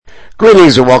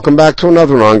Greetings and welcome back to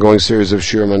another ongoing series of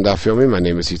Shiurim on Daf Yomi. My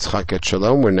name is Yitzchak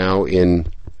Etshalom. We're now in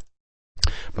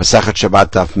Masachet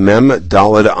Shabbat Daf Mem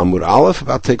Daled Amud Aleph.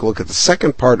 About to take a look at the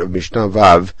second part of Mishnah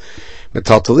Vav.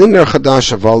 Metaltalin ner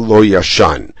chadash aval lo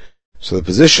yashan. So the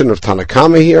position of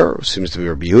Tanakama here, seems to be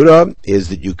Rabbi Yehuda, is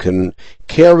that you can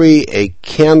carry a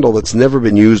candle that's never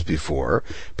been used before,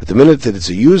 but the minute that it's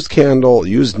a used candle,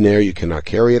 used ner, you cannot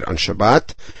carry it on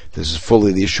Shabbat. This is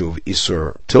fully the issue of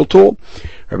Isur Tiltul.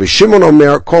 Rabbi Shimon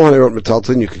Omer, Kol Hanerot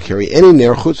Metaltalin, you can carry any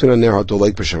ner, chutz min ner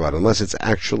hadolek b'Shabbat, unless it's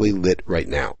actually lit right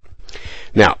now.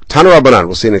 Now, Tana Rabbanan,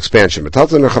 we'll see an expansion.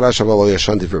 Metaltalin ner chadash aval lo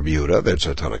yashan div Rabbi Yehuda, that's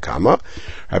a Tanakama.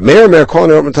 Rabbi Meir, Kol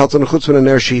Hanerot Metaltalin chutz min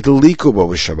ner shehidliku bo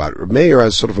b'Shabbat. Rabbi Meir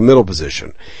has sort of a middle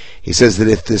position. He says that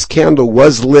if this candle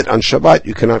was lit on Shabbat,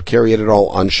 you cannot carry it at all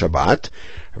on Shabbat.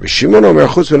 Rabbi Shimon Omer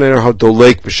chutz min ner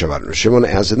hadolek b'Shabbat. Rabbi Shimon,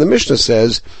 as in the Mishnah,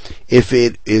 says if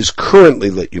it is currently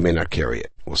lit, you may not carry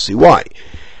it. We'll see why.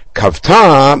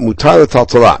 Kavta mutar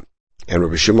l'taltala. And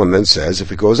Rabbi Shimon then says, if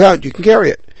it goes out, you can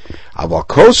carry it. Aval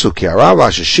kosu ki'arav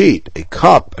ashashit, a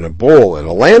cup and a bowl and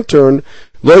a lantern,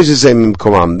 lo yizem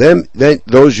komam. Then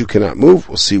those you cannot move.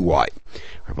 We'll see why.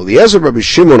 Rabbi Eliezer, Rabbi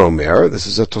Shimon Omer, this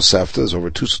is a Tosefta, there's over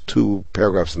two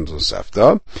paragraphs in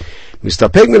Tosefta.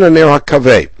 Mistapeg min haner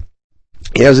hakaveh.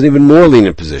 He has an even more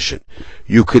lenient position.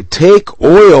 You could take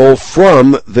oil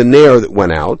from the ner that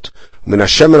went out, min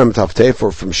hashemen hamtaftef,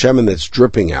 or from shemen that's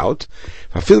dripping out,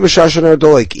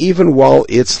 even while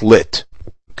it's lit.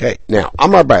 Okay, now,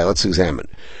 Amar Bai, let's examine.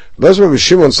 He agrees with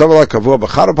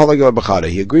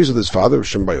his father,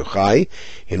 Shimon Bar Yochai,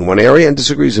 in one area and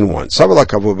disagrees in one.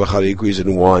 He agrees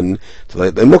in one,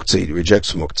 he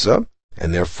rejects muktzah,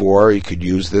 and therefore he could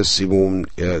use this even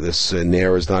this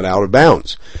ner is not out of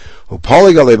bounds. He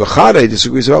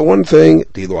disagrees about one thing.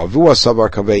 His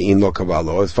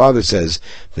father says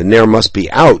the ner must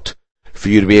be out for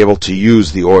you to be able to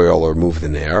use the oil or move the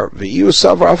ner, even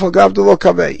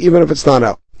if it's not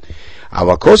out. So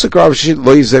the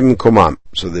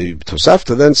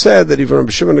Tosefta then said that even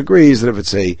Rabbi Shimon agrees that if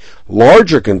it's a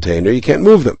larger container, you can't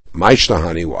move them. Why? He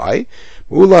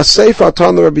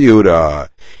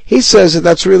says that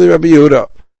that's really Rabbi Yehuda.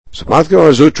 So why did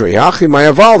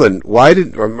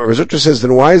Razutra says,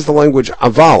 then why is the language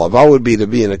aval? Aval would be to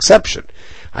be an exception.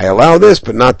 I allow this,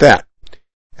 but not that.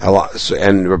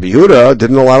 And Rabbi Yehuda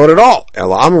didn't allow it at all.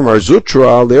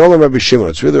 Rabbi Shimon.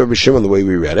 It's really Rabbi Shimon the way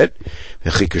we read it.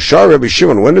 Rabbi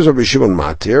Shimon. When does Rabbi Shimon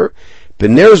matir?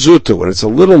 Bener zuta, when it's a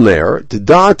little ner,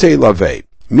 dedate lave,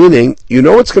 meaning you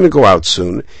know it's going to go out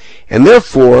soon, and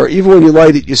therefore even when you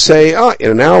light it, you say, in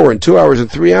an hour, in 2 hours, in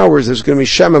 3 hours, there's going to be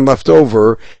shemen left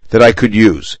over that I could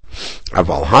use.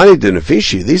 Aval hani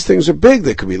denefishi. These things are big;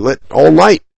 they could be lit all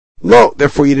night. No,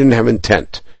 therefore you didn't have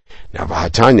intent. Now,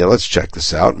 Vahatanya, let's check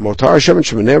this out. Motar shemen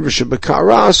shemener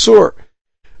v'shebekara asur.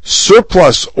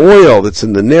 Surplus oil that's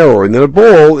in the ner or in the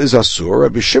bowl is asur.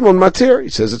 Rabbi Shimon matir. He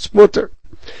says it's mutter.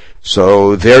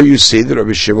 So there you see that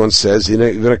Rabbi Shimon says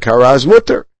even a kara is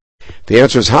mutter. The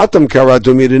answer is hatam kara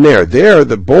dumi de ner. There,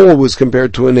 the bowl was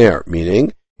compared to a ner,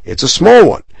 meaning it's a small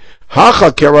one.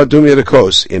 Hacha kara dumi de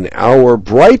kos. In our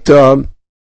Braita,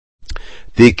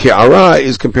 the kara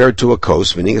is compared to a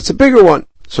kos, meaning it's a bigger one.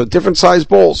 So different size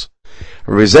bowls.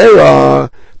 Rizera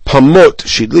pamut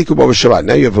shidliku bo b'Shabbat.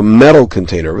 Now you have a metal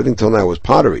container. Everything till now was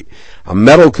pottery. A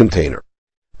metal container.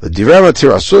 The divrei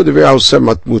matir asur, divrei oser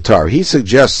mutar. He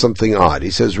suggests something odd. He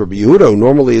says Rabbi Yehuda, who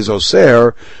normally is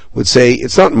oser, would say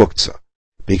it's not muktzah,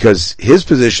 because his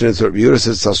position is that Rabbi Yehuda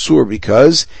says it's asur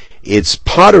because it's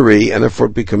pottery and therefore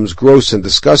it becomes gross and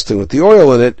disgusting with the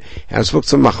oil in it, and it's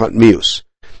muktzah machat mius.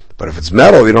 But if it's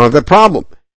metal, you don't have that problem.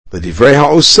 The divrei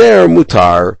ha'oser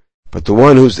mutar. But the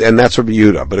one and that's Rabbi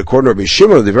Yehuda. But according to Rabbi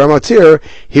Shimon, the Divrei Matir,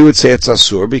 he would say it's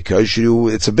asur because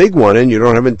it's a big one and you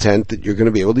don't have intent that you're going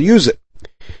to be able to use it.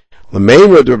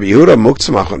 L'mein Rabbi Yehuda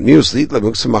muktzah machat mius litla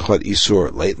muktzah machat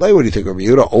isur. Lately, what do you think? Rabbi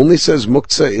Yehuda only says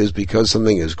muktzah is because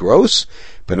something is gross,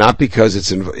 but not because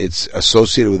it's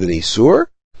associated with an isur.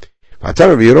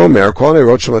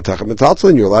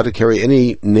 You're allowed to carry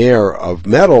any ner of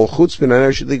metal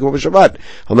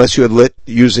unless you had lit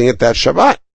using it that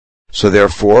Shabbat. So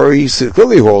therefore, he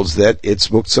clearly holds that it's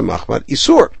muktzah machmat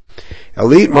isur.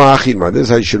 Elit ma'achidmar. This is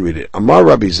how you should read it. Amar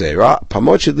Rabbi Zera,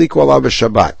 pamot shidliku alav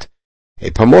Shabbat.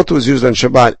 A pamot was used on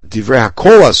Shabbat. Divrei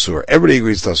hakol asur. Everybody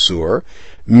agrees to asur,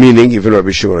 meaning even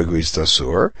Rabbi Shimon agrees to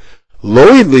asur. Lo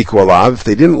yidliku alav. If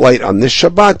they didn't light on this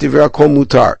Shabbat, divrei hakol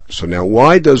mutar. So now,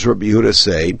 why does Rabbi Yehuda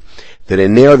say that a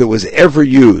ner that was ever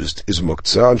used is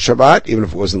muktzah on Shabbat, even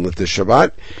if it wasn't lit this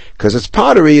Shabbat? Because it's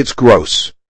pottery, it's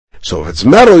gross. So if it's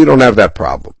metal, you don't have that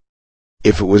problem.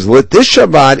 If it was lit this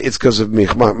Shabbat, it's because of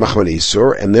Machman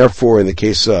Isur, and therefore in the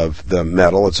case of the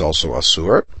metal, it's also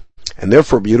Asur. And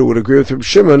therefore, Yehuda would agree with Rabbi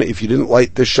Shimon, if you didn't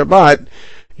light this Shabbat,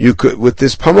 you could, with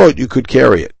this Pamot, you could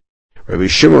carry it. Rabbi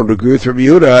Shimon would agree with Rabbi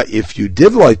Yehuda, if you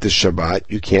did light this Shabbat,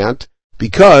 you can't,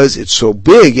 because it's so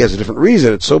big, he has a different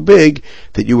reason, it's so big,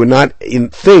 that you would not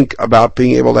think about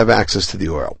being able to have access to the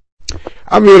oil.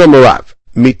 Amir Marav,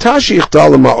 Mitashi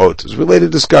Ichtal Ma'ot, is a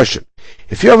related discussion.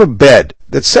 If you have a bed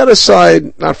that's set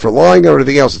aside, not for lying or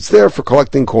anything else, it's there for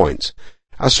collecting coins.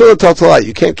 Asur l'taltalah,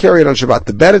 you can't carry it on Shabbat.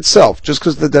 The bed itself, just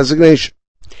because of the designation.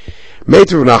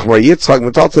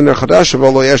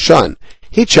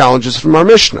 He challenges from our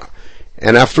Mishnah.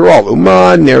 And after all, you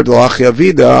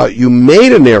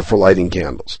made a ner for lighting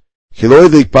candles.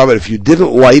 But if you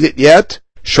didn't light it yet,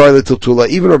 even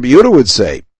Rabbi Yehuda would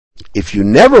say, if you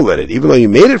never lit it, even though you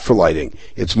made it for lighting,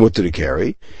 it's mutter to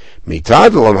carry.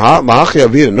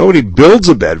 Nobody builds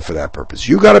a bed for that purpose.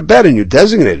 You got a bed and you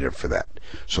designated it for that.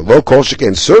 So lo kol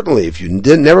sheken, certainly if you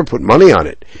never put money on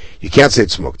it, you can't say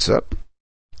it's muktzah.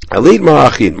 Alit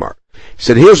marachin mar. He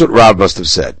said, here's what Rav must have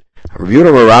said. If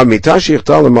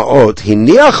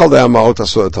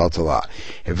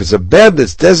it's a bed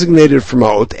that's designated for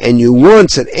ma'ot, and you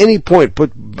once at any point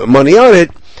put money on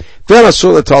it, then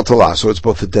asur l'taltalah. So it's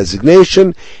both the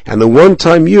designation and the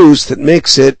one-time use that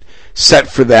makes it set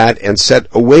for that and set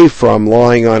away from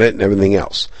lying on it and everything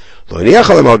else.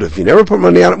 If you never put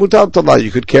money on it, mutaltalah,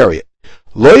 you could carry it.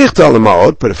 But if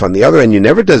on the other end you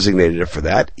never designated it for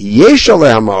that,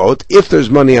 if there's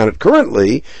money on it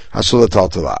currently, asur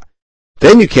l'taltalah,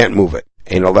 then you can't move it.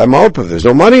 If there's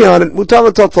no money on it,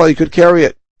 mutaltalah, you could carry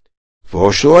it. As long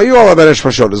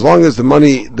as the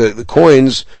money, the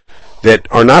coins that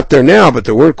are not there now, but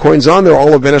there weren't coins on there,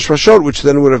 all of Ben Hashmashot, which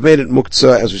then would have made it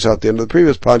muktzah, as we saw at the end of the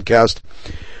previous podcast,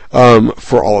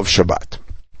 for all of Shabbat.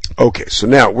 Okay, so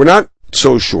now, we're not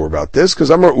so sure about this, because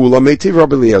Amar Ula Meitiv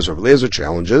Rabbi Eliezer. Rabbi Eliezer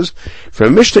challenges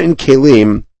from Mishnah in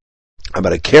Kelim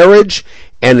about a carriage,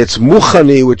 and it's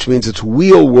muchani, which means it's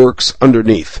wheel works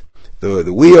underneath.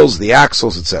 The wheels, the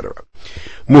axles, etc.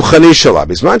 Muchani shalab,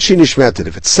 Bisman shi nishmated,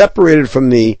 if it's separated from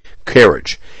the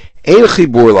carriage. Ein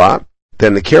chiburla,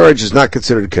 then the carriage is not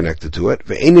considered connected to it.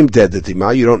 Ve'enim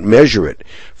dedetima, you don't measure it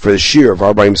for the shear of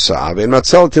Arba'im Sa'av. And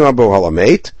matzalatima bo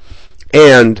halamet,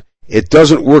 and it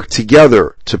doesn't work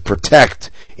together to protect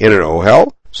in an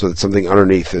ohel, so that something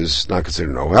underneath is not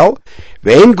considered an ohel.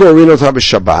 Ve'en gorinot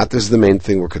ha-b'Shabbat, this is the main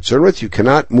thing we're concerned with. You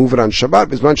cannot move it on Shabbat,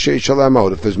 bisman she'ishal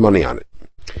ha'ma'od, if there's money on it.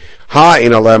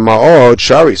 Ha-in aleh ma'od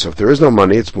shari, so if there is no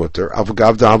money, it's mutter.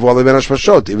 Avgav da'avu aleh ben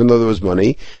hashmashot, even though there was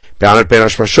money, down at Ben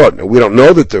Hashmashot. Now, we don't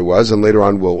know that there was, and later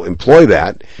on we'll employ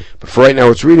that, but for right now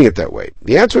it's reading it that way.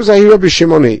 The answer is Ahi Rabbi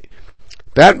Shimon.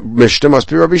 That Mishnah must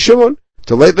be Rabbi Shimon,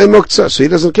 to late le muktzah, so he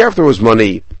doesn't care if there was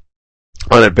money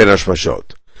on it Ben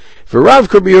Hashmashot. For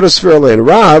Rav Rabbi Yehuda Sfirle, and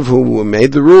Rav, who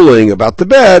made the ruling about the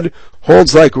bed,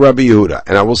 holds like Rabbi Yehuda,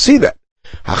 and I will see that.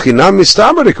 Hachinam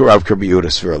mistaber to Rav Rabbi Yehuda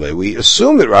Sfirle. We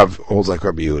assume that Rav holds like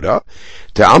Rabbi Yehuda.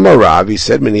 To Amar Rav, he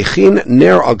said, Menichin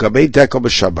ner al gabei dekel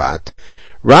b'Shabbat.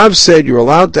 Rav said you're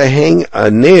allowed to hang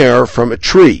a nair from a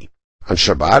tree on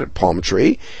Shabbat, a palm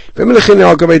tree, but not on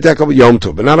Yom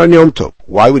Tov.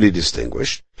 Why would he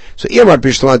distinguish? So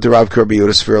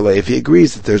if he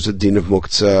agrees that there's a din of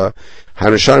muktzah,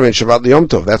 Shabbat Yom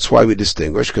Tov, that's why we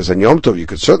distinguish, because on Yom Tov you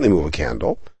could certainly move a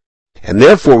candle. And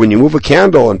therefore, when you move a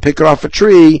candle and pick it off a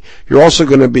tree, you're also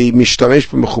going to be mishtamesh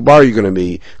b'mechubar, you're going to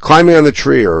be climbing on the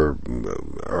tree or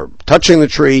touching the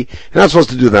tree. You're not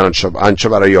supposed to do that on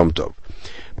Shabbat or Yom Tov.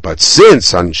 But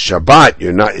since on Shabbat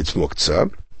it's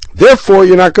muktzah, therefore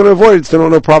you're not going to avoid it. It's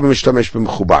no problem. Mishtamesh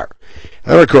b'mechubar.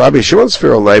 Rabbi Shimon's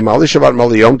Sfirolei, Mali Shabbat,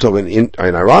 Mali Yom Tov,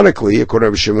 and ironically, according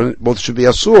to Rabbi Shimon, both should be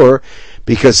asur,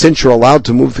 because since you're allowed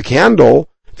to move the candle,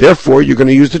 therefore you're going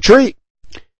to use the tree.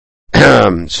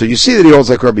 So you see that he holds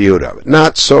like Rabbi Yehuda, but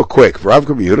not so quick. Rav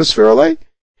Rabbi Yehuda Sfirolei,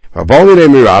 Rav,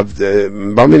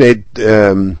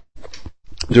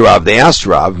 they asked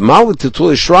Rav,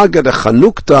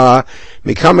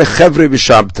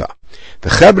 the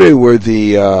Chevre were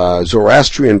the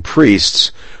Zoroastrian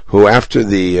priests who, after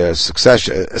the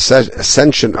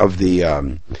ascension of the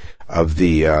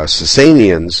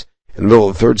Sasanians in the middle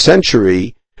of the 3rd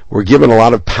century, were given a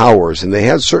lot of powers, and they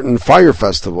had certain fire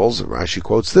festivals, Rashi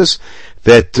quotes this,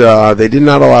 that they did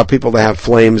not allow people to have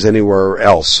flames anywhere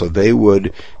else. So they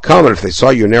would come, and if they saw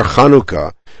you Ner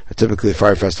Chanukah, typically the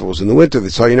fire festival was in the winter, they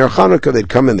saw you Ner Chanukah, they'd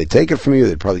come in, they'd take it from you,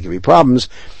 they'd probably give you problems.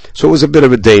 So it was a bit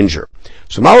of a danger.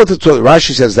 So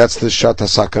Rashi says that's the Shat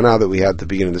HaSakana that we had at the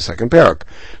beginning of the second parak.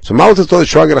 So on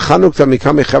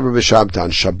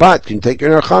Shabbat, you can take your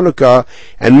Ner Chanukah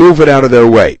and move it out of their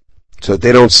way, so that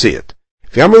they don't see it.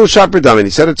 V'yamru l'shat b'damin, he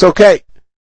said it's okay.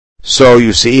 So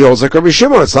you see, he holds like Rabbi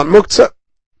Shimon, it's not muktzah.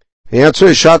 The answer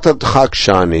is shatat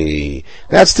chakshani.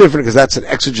 That's different because that's in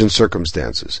exigent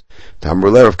circumstances.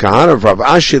 Tamruleh Rav Kahana of Rav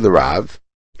Ashi l'Rav.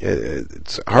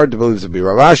 It's hard to believe it to be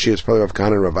Rav Ashi, it's probably Rav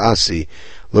Kahana and Rav Asi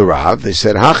l'Rav. They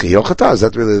said, Hachi Yochata, is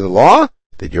that really the law?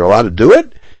 That you're allowed to do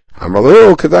it? We're relying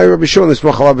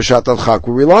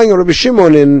on Rabbi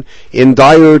Shimon in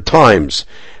dire times.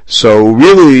 So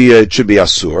really it should be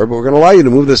Asur, but we're going to allow you to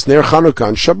move this Ner Chanukah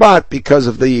on Shabbat because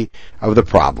of the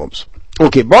problems.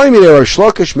 Okay, Rabbi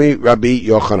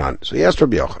Yochanan. So he asked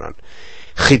Rabbi Yochanan,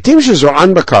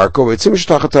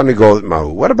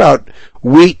 what about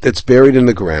wheat that's buried in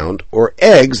the ground, or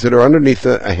eggs that are underneath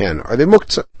a hen? Are they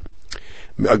muktzah?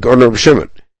 According to Rabbi Shimon.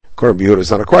 According to Rabbi Yehuda,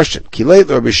 it's not a question. Kilei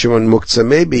Rabbi Shimon muktzah,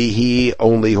 maybe he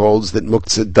only holds that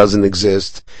muktzah doesn't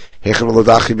exist.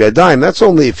 That's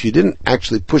only if you didn't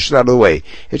actually push it out of the way.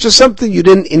 It's just something you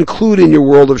didn't include in your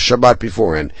world of Shabbat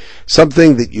beforehand.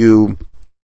 Something that you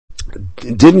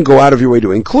didn't go out of your way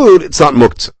to include, it's not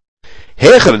muktzah.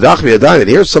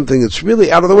 Here's something that's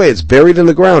really out of the way. It's buried in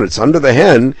the ground. It's under the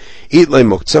hen. Eat le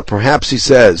muktzah. Perhaps he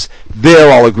says,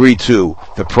 there I'll agree to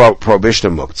the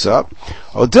prohibition of muktzah.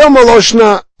 Odil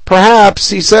maloshna. Perhaps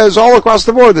he says all across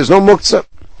the board, there's no muktzah.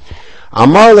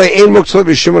 Amar le ein muktzah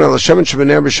b'shimon el shemen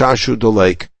shebener b'shashu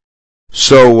dolek.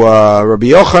 So Rabbi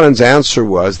Yochanan's answer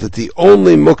was that the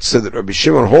only muktzah that Rabbi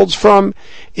Shimon holds from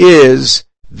is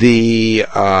the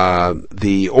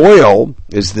oil,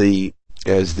 is the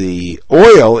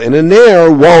oil in a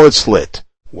nair while it's lit.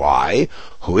 Why?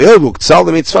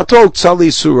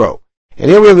 And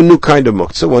here we have a new kind of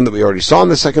muktzah, one that we already saw in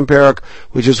the second parak,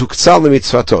 which is huksal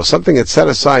mitzvato, something that's set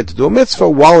aside to do a mitzvah.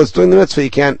 While it's doing the mitzvah, you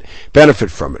can't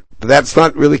benefit from it. But that's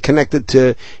not really connected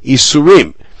to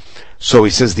isurim. So he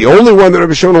says the only one that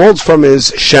Rabbi Shimon holds from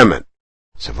is shemen.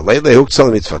 So for lately huksal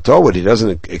mitzvato, what he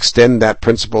doesn't extend that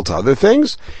principle to other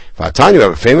things. Vatanya, you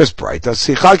have a famous braita,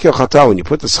 sichak yochata, when you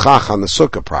put the schach on the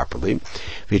sukkah properly,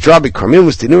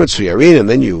 and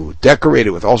then you decorate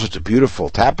it with all sorts of beautiful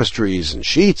tapestries and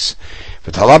sheets,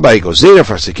 and hang all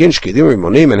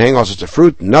sorts of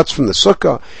fruit and nuts from the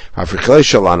sukkah,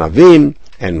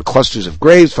 and clusters of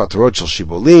grapes,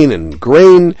 and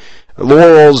grain,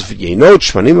 laurels,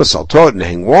 and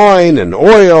hang wine and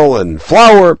oil and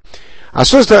flour.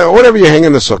 Whatever you hang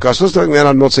in the sukkah,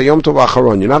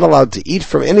 you're not allowed to eat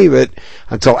from any of it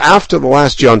until after the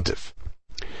last yontif.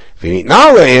 But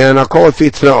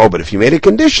if you made a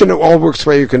condition, it all works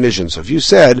by your condition. So if you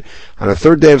said, on the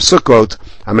third day of Sukkot,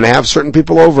 I'm going to have certain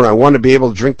people over and I want to be able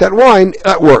to drink that wine,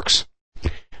 that works.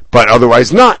 But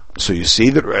otherwise not. So you see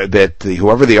that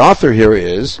whoever the author here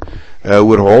is,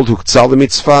 would hold huksal the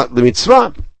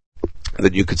mitzvah,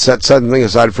 that you could set something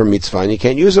aside from mitzvah and you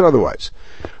can't use it otherwise.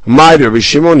 How do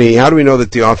we know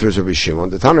that the author is Rabbi Shimon?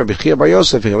 The Tanur Rabbi Chia bar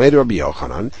Yosef, Rabbi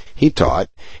Yochanan, he taught,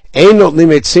 he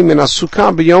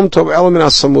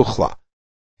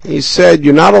said,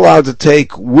 you're not allowed to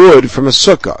take wood from a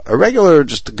sukkah, a regular,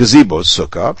 just gazebo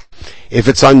sukkah, if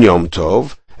it's on Yom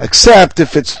Tov, except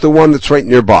if it's the one that's right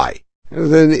nearby,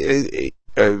 easily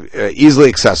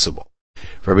accessible.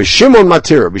 Rabbi Shimon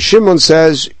Matir, Rabbi Shimon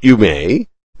says, you may.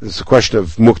 This is a question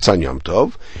of muktzah Yom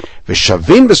Tov.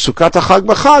 V'shavin b'sukat hachag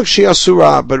b'chag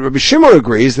she'asura. But Rabbi Shimon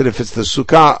agrees that if it's the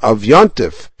sukkah of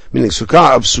Yontif, meaning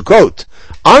sukkah of Sukkot,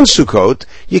 on Sukkot,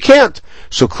 you can't.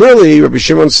 So clearly, Rabbi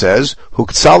Shimon says,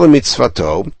 huktzal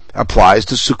mitzvato applies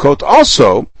to Sukkot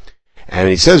also. And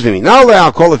he says, if you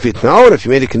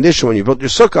made a condition when you built your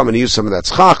sukkah, I'm going to use some of that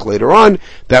schach later on,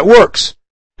 that works.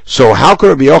 So how could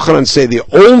Rabbi Yochanan say the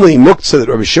only muktzah that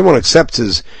Rabbi Shimon accepts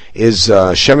is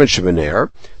shemen shebener?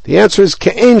 The answer is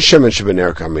ke'ein shemen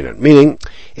shebener kaminan, meaning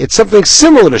it's something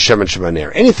similar to shemen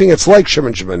shebener. Anything that's like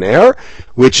shemen shebener,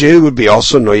 which it would be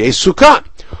also noyei sukkah.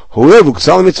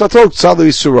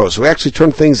 So we actually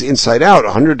turn things inside out,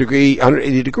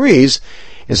 180 degrees,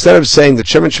 instead of saying that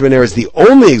shemen shebener is the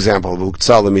only example of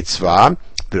huksal mitzvah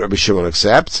that Rabbi Shimon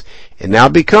accepts. It now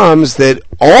becomes that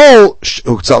all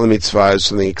huksal mitzvah is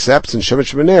something he accepts, and shemen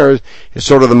shebener is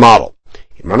sort of the model.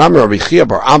 The only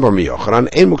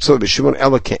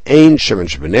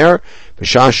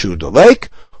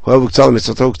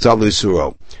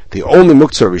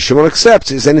muktzah Rabbi Shimon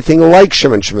accepts is anything like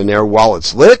shemen shebener while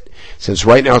it's lit, since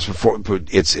right now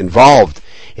it's involved,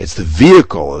 it's the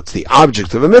vehicle, it's the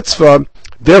object of a mitzvah,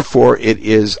 therefore it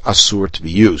is asur to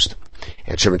be used.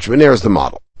 And shemen shebener is the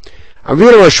model. He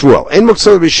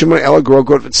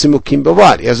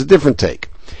has a different take.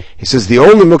 He says the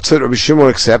only muktzah that Rabbi Shimon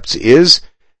accepts is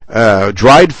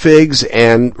dried figs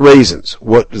and raisins.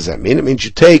 What does that mean? It means you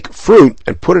take fruit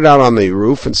and put it out on the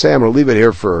roof and say, I'm going to leave it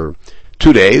here for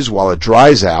 2 days while it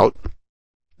dries out.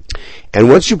 And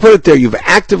once you put it there, you've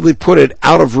actively put it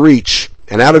out of reach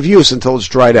and out of use until it's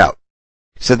dried out.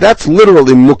 He said that's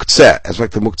literally muktzeh. As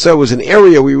like the muktzeh was an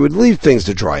area where you would leave things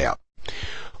to dry out.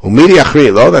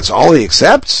 That's all he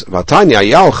accepts. Let's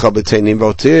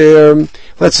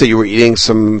say you were eating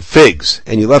some figs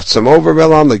and you left some over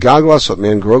you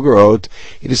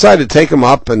decided to take them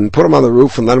up and put them on the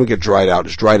roof and let them get dried out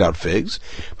as dried out figs.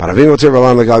 Or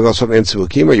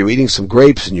you're eating some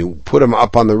grapes and you put them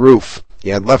up on the roof.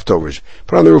 You had leftovers.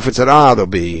 Put on the roof and said, there'll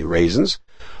be raisins.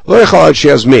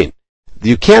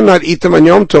 You cannot eat them on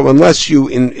Yom Tov unless you,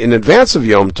 in advance of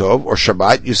Yom Tov or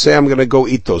Shabbat, you say, I'm going to go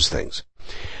eat those things.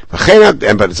 But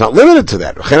it's not limited to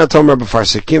that.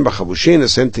 The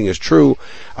same thing is true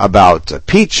about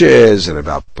peaches and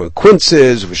about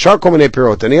quinces,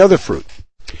 any other fruit.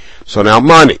 So now,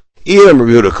 mani. Could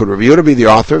Rabbi Yehuda be the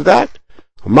author of that?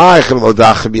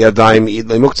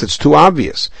 It's too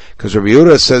obvious. Because Rabbi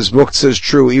Yehuda says muktzah is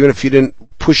true even if you didn't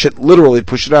push it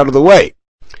out of the way.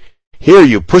 Here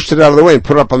you pushed it out of the way and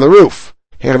put it up on the roof.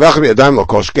 Here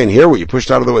where you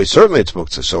pushed out of the way, certainly it's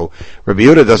muktzah. So Rabbi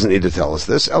Yehuda doesn't need to tell us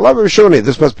this.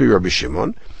 This must be Rabbi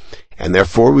Shimon. And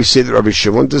therefore we see that Rabbi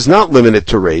Shimon does not limit it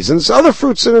to raisins. Other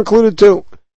fruits are included too.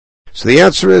 So the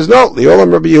answer is no.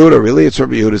 Liolam Rabbi Yehuda. Really, it's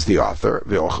Rabbi Yehuda is the author.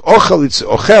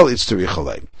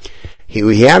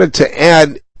 He added to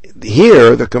add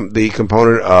here the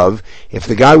component of if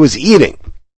the guy was eating.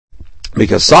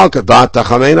 Because Salka Dat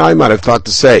Tachamena might have thought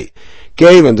to say,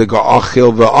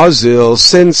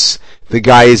 since the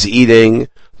guy is eating,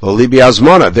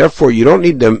 therefore you don't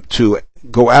need them to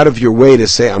go out of your way to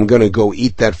say, I'm going to go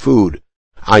eat that food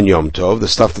on Yom Tov, the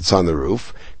stuff that's on the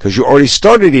roof, because you already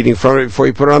started eating from it before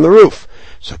you put it on the roof.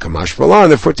 So Kamash Balan,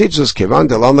 therefore teaches us, the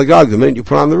minute you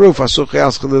put it on the roof,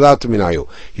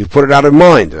 you put it out of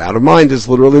mind, and out of mind is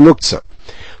literally muktzah.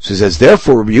 So he says,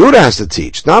 therefore, Rabbi Yehuda has to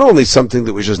teach not only something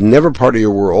that was just never part of your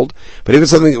world, but even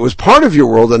something that was part of your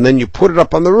world, and then you put it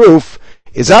up on the roof,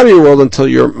 is out of your world until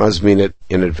you're mazmin it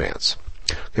in advance.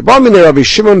 Rabbi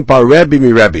Shimon bar Rebbe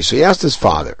mi Rebbe. So he asked his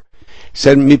father. He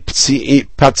said, what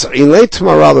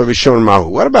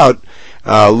about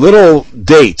little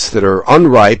dates that are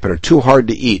unripe and are too hard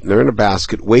to eat, and they're in a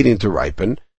basket waiting to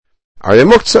ripen? Are they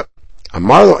muktzah?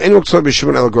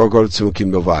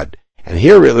 And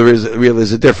here really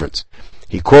is a difference.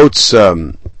 He quotes,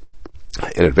 in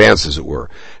advance as it were,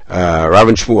 Rav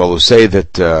and Shmuel who say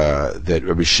that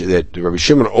Rabbi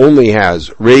Shimon only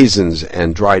has raisins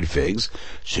and dried figs,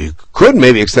 so you could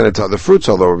maybe extend it to other fruits,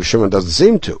 although Rabbi Shimon doesn't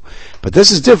seem to. But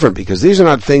this is different because these are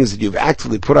not things that you've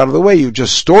actively put out of the way, you've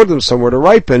just stored them somewhere to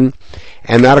ripen,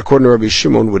 and that according to Rabbi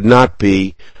Shimon would not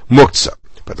be muktzah.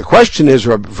 But the question is,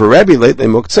 for Rebbe lately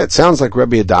muktzah, it sounds like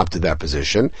Rebbe adopted that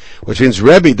position, which means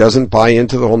Rebbe doesn't buy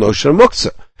into the whole notion of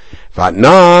muktzah.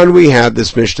 Vatnan, we had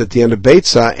this mishnah at the end of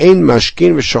Beitzah, ein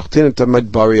mashkin v'shochtin et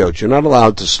hamidbariot. You're not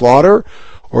allowed to slaughter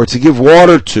or to give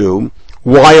water to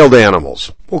wild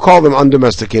animals. We'll call them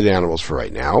undomesticated animals for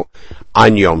right now,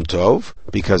 on Yom Tov,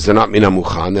 because they're not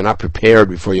minamuchan, they're not prepared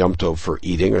before Yom Tov for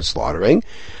eating or slaughtering.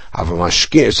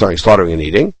 Slaughtering and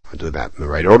eating. I'll do that in the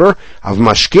right order. Av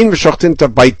mashkin v'shochtin ta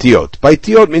baitiot.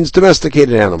 Baitiot means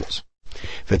domesticated animals.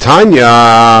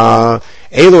 V'tanya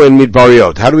elo en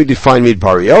midbariot. How do we define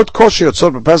midbariot? Kol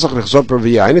sheyotzot b'Pesach nechzot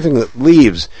b'Reviyah. Anything that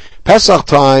leaves Pesach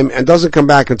time and doesn't come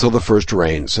back until the first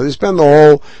rain. So they spend the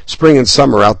whole spring and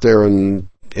summer out there in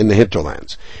the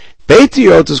hinterlands.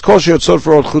 Baitiot is kol sheyotzot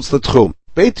for chutz l'tchum.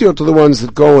 Beitiot are the ones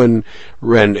that go and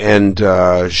graze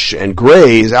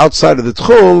outside of the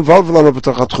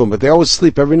tchum, but they always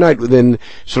sleep every night within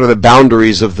sort of the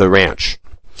boundaries of the ranch.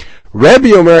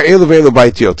 Rebbe Omer Elu Velu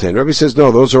Baitioten. Rebbe says, no,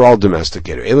 those are all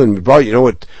domesticated. You know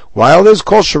what wild is?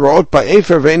 Kol Sharaot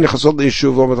Ba'efer Ve'en Nechasot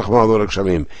L'Yishuv Lo Metachmal Lo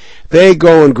L'Kshamim. They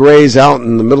go and graze out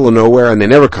in the middle of nowhere and they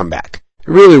never come back.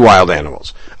 Really wild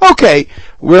animals. Okay,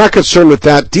 we're not concerned with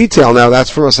that detail now. That's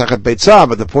from Masachet Beitzah,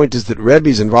 but the point is that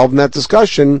Rebbe's involved in that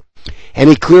discussion, and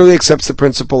he clearly accepts the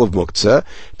principle of muktzah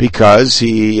because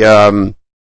he's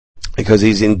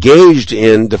engaged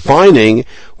in defining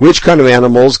which kind of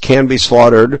animals can be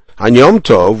slaughtered on Yom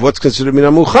Tov, what's considered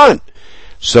minamuchan.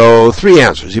 So, three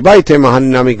answers.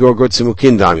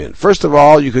 First of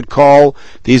all, you could call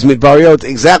these midbariot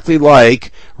exactly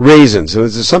like raisins. And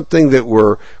this is something that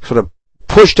were sort of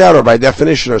pushed out, or by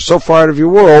definition are so far out of your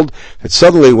world, that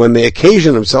suddenly when they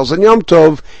occasion themselves on Yom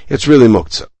Tov, it's really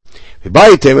muktzah.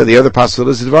 The other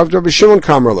possibility is Rabbi Shimon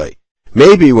Kamerle.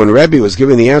 Maybe when Rebbe was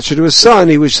giving the answer to his son,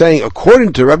 he was saying,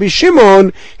 according to Rabbi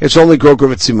Shimon, it's only grogor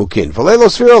v'tzimukin.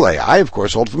 I, of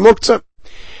course, hold for muktzah.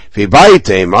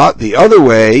 The other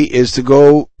way is to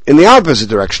go in the opposite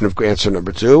direction of answer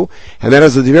number two, and that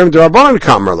is the Divrei D'Rabbanan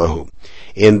Kamer Lahu.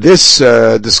 in this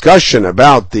discussion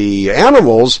about the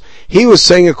animals, he was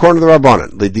saying according to the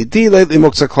Rabbanan, L'didi lately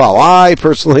muktzah klal. I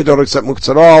personally don't accept muktzah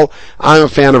at all. I'm a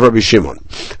fan of Rabbi Shimon.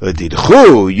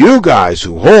 L'didchu, you guys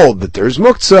who hold that there's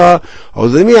muktzah,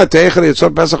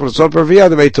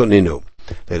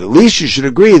 that at least you should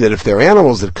agree that if there are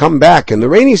animals that come back in the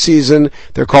rainy season,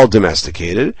 they're called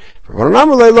domesticated. They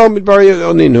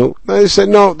said,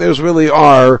 no, those really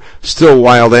are still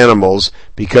wild animals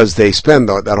because they spend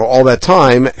all that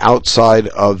time outside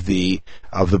of the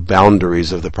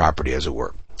boundaries of the property, as it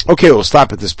were. Okay, we'll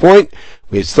stop at this point.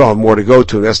 We still have more to go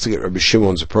to investigate Rabbi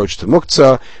Shimon's approach to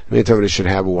muktzah. In the meantime, we should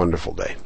have a wonderful day.